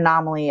of an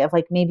anomaly of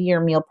like maybe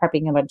you're meal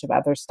prepping a bunch of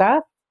other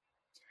stuff.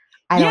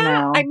 I don't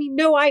know. I mean,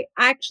 no, I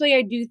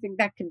do think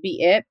that could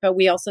be it, but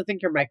we also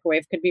think your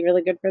microwave could be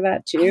really good for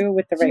that too,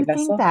 with the right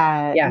vessel. Think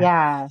that,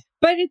 yeah.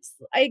 But it's,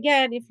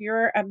 again, if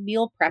you're a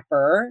meal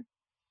prepper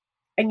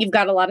and you've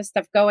got a lot of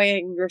stuff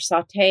going, you're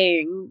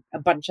sauteing a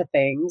bunch of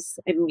things,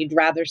 and you'd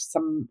rather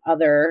some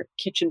other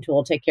kitchen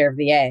tool take care of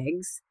the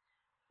eggs,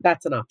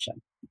 that's an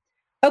option.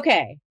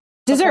 Okay.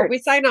 Desserts. Before we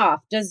sign off,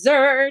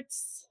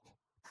 desserts.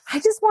 I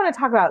just want to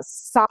talk about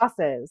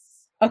sauces.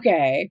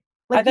 Okay.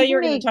 Like I thought you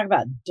were going to talk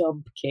about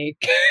dump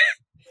cake.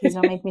 Please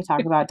don't make me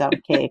talk about dump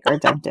cake or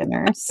dump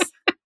dinners.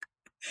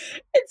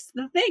 It's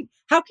the thing.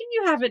 How can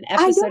you have an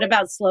episode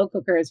about slow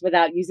cookers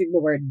without using the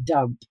word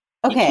dump?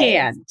 Okay. You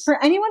can't.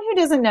 For anyone who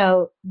doesn't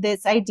know,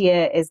 this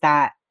idea is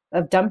that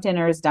of dump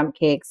dinners, dump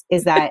cakes,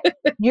 is that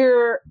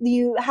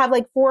you have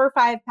like 4 or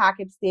 5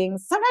 packaged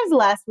things, sometimes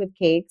less with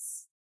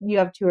cakes. You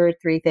have 2 or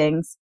 3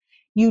 things.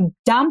 You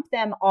dump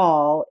them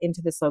all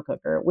into the slow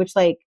cooker, which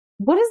like,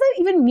 what does that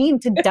even mean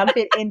to dump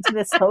it into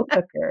the slow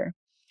cooker?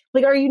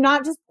 Like, are you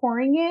not just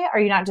pouring it? Are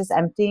you not just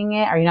emptying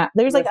it? Are you not?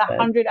 There's like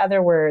 100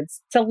 other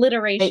words. It's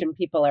alliteration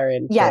people are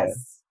into.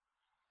 Yes.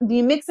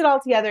 You mix it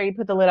all together, you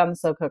put the lid on the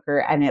slow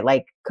cooker and it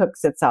like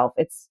cooks itself.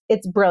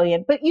 It's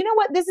brilliant. But you know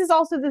what? This is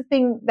also the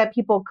thing that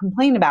people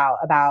complain about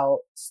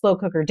slow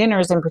cooker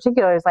dinners in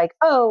particular is like,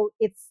 oh,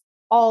 it's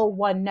all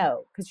one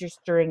note because you're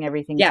stirring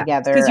everything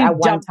together at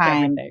one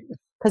time.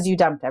 Because you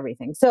dumped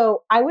everything.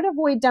 So I would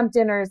avoid dump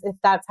dinners if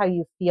that's how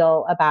you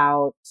feel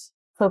about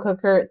slow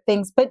cooker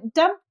things. But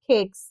dump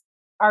cakes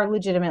are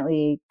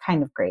legitimately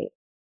kind of great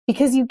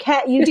because you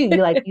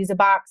like use a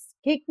box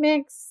cake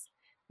mix.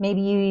 Maybe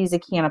you use a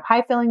can of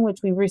pie filling, which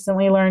we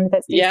recently learned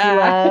that Stacey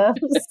loves.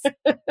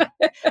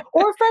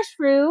 Or fresh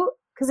fruit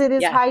because it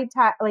is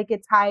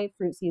it's high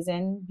fruit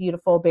season,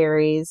 beautiful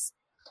berries,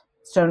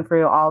 stone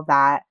fruit, all of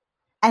that.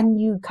 And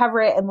you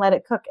cover it and let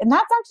it cook. And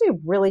that's actually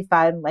really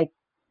fun, like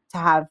to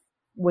have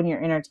when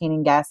you're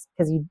entertaining guests,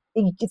 because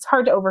it's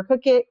hard to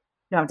overcook it.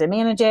 You don't have to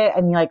manage it,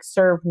 and you like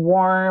serve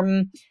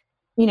warm,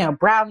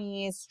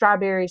 brownies,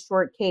 strawberry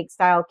shortcake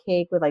style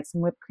cake with like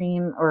some whipped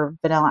cream or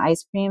vanilla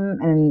ice cream,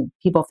 and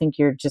people think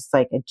you're just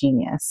like a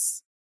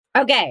genius.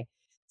 Okay,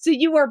 so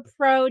you are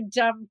pro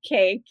dump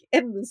cake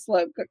in the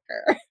slow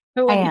cooker.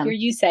 I want to hear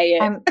you say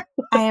it.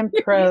 I am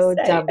pro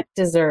dump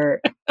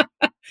dessert.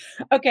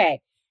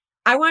 Okay,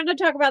 I wanted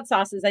to talk about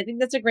sauces. I think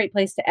that's a great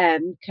place to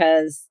end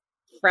because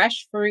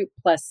fresh fruit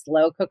plus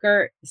slow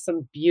cooker,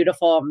 some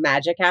beautiful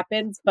magic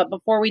happens. But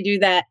before we do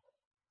that,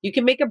 you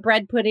can make a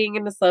bread pudding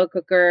in the slow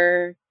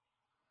cooker.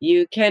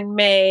 You can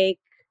make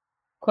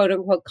quote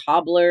unquote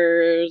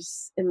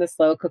cobblers in the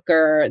slow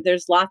cooker.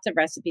 There's lots of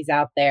recipes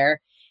out there.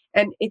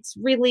 And it's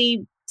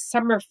really,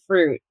 summer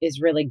fruit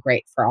is really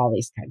great for all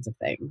these kinds of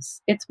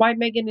things. It's why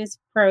Megan is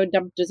pro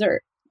dump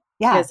dessert.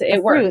 Yeah,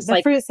 it works.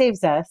 The fruit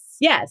saves us.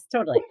 Yes,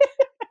 totally.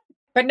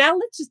 But now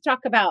let's just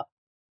talk about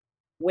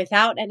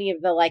without any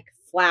of the like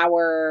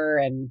flour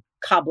and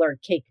cobbler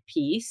cake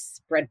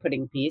piece, bread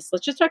pudding piece.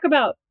 Let's just talk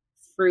about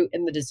fruit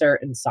and the dessert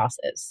and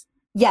sauces.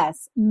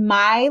 Yes.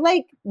 My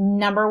like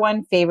number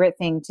one favorite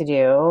thing to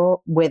do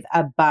with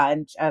a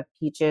bunch of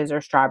peaches or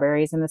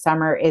strawberries in the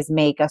summer is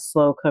make a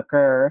slow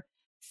cooker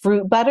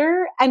fruit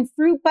butter. And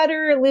fruit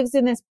butter lives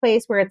in this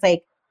place where it's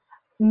like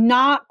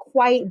not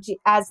quite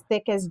as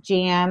thick as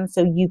jam.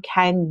 So you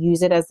can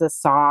use it as a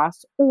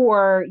sauce,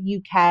 or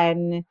you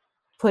can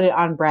put it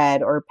on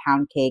bread or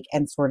pound cake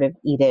and sort of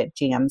eat it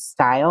jam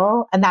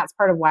style. And that's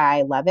part of why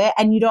I love it.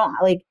 And you don't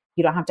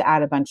have to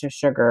add a bunch of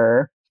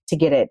sugar to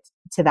get it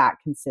to that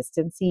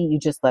consistency. You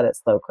just let it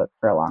slow cook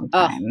for a long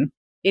time. Oh,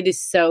 it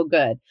is so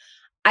good.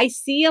 I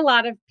see a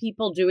lot of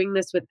people doing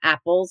this with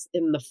apples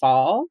in the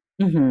fall,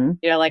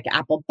 like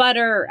apple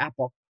butter or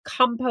apple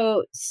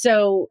compote.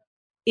 So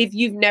if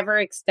you've never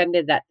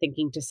extended that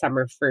thinking to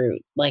summer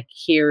fruit, like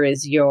here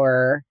is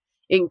your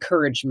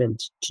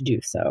encouragement to do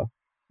so.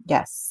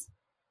 Yes.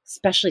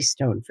 Especially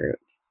stone fruit.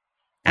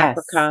 Yes.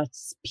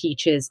 Apricots,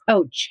 peaches.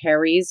 Oh,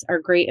 cherries are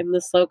great in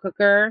the slow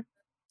cooker.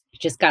 You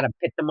just got to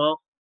pit them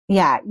all.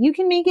 Yeah, you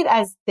can make it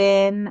as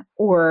thin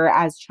or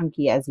as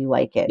chunky as you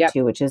like it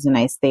too, which is a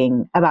nice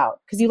thing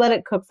because you let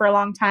it cook for a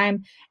long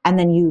time and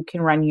then you can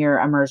run your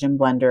immersion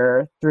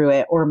blender through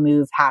it or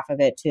move half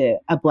of it to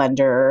a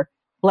blender,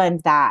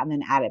 blend that and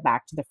then add it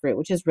back to the fruit,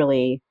 which is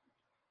really,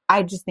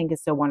 I just think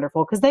is so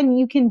wonderful because then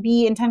you can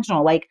be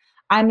intentional. Like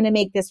I'm going to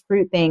make this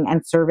fruit thing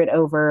and serve it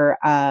over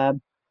a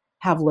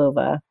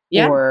pavlova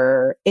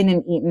or in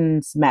an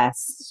Eaton's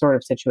mess sort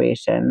of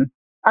situation.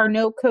 Our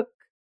no cook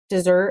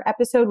dessert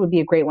episode would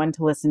be a great one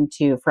to listen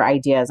to for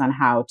ideas on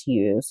how to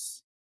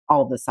use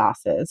all the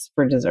sauces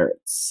for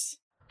desserts.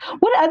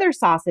 What other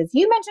sauces?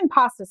 You mentioned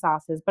pasta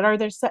sauces, but are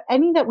there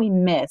any that we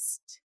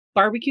missed?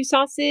 Barbecue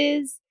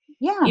sauces.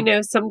 Yeah. You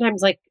know,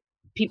 sometimes like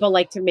people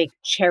like to make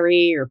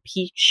cherry or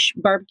peach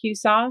barbecue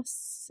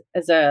sauce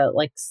as a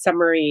like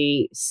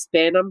summery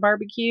spin on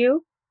barbecue.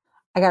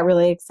 I got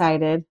really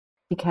excited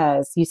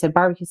because you said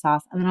barbecue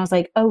sauce. And then I was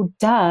like, oh,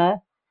 duh,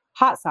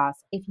 hot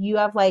sauce. If you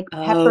have like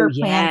pepper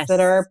plants that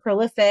are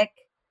prolific,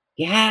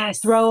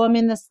 throw them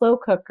in the slow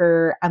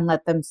cooker and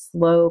let them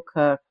slow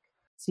cook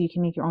so you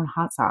can make your own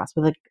hot sauce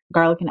with like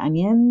garlic and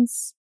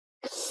onions.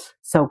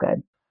 So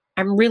good.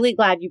 I'm really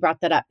glad you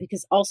brought that up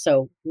because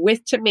also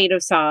with tomato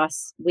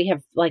sauce, we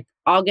have like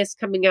August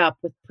coming up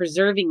with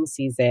preserving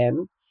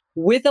season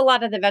with a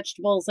lot of the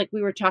vegetables, like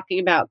we were talking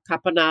about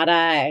caponata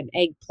and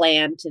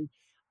eggplant and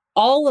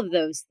all of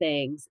those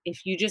things.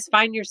 If you just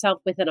find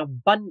yourself with an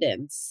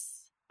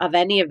abundance of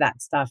any of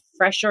that stuff,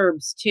 fresh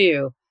herbs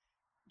too,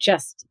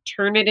 just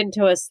turn it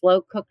into a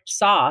slow cooked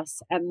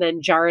sauce and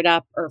then jar it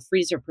up or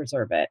freezer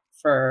preserve it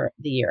for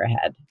the year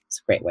ahead. It's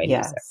a great way to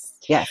use it.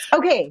 Yes.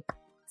 Okay,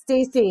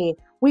 Stacey,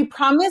 we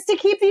promised to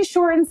keep these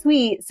short and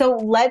sweet. So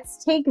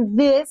let's take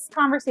this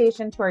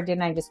conversation to our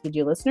Didn't I Just Feed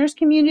You listeners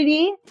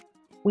community.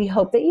 We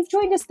hope that you've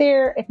joined us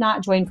there. If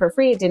not, join for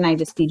free at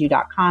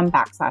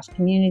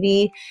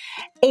didn'tijustfeedyou.com/community.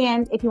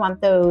 And if you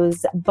want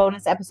those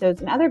bonus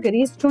episodes and other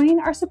goodies, join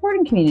our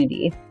supporting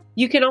community.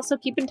 You can also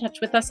keep in touch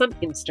with us on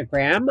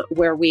Instagram,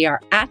 where we are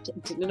at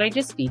Didn't I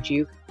Just Feed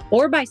You,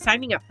 or by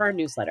signing up for our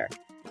newsletter.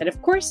 And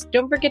of course,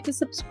 don't forget to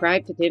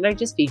subscribe to Didn't I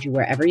Just Feed You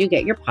wherever you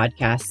get your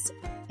podcasts.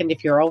 And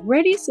if you're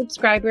already a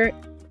subscriber,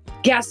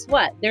 guess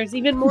what? There's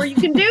even more you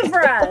can do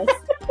for us.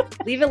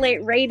 Leave a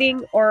late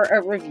rating or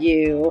a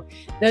review.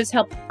 Those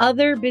help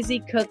other busy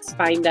cooks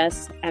find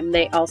us, and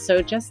they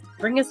also just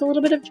bring us a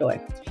little bit of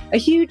joy. A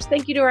huge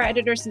thank you to our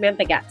editor,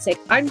 Samantha Gatzik.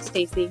 I'm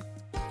Stacey.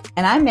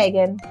 And I'm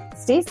Megan.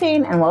 Stay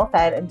sane and well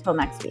fed until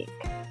next week.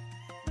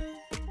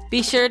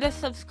 Be sure to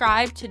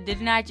subscribe to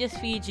Didn't I Just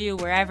Feed You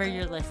wherever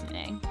you're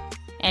listening.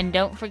 And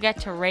don't forget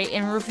to rate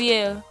and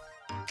review.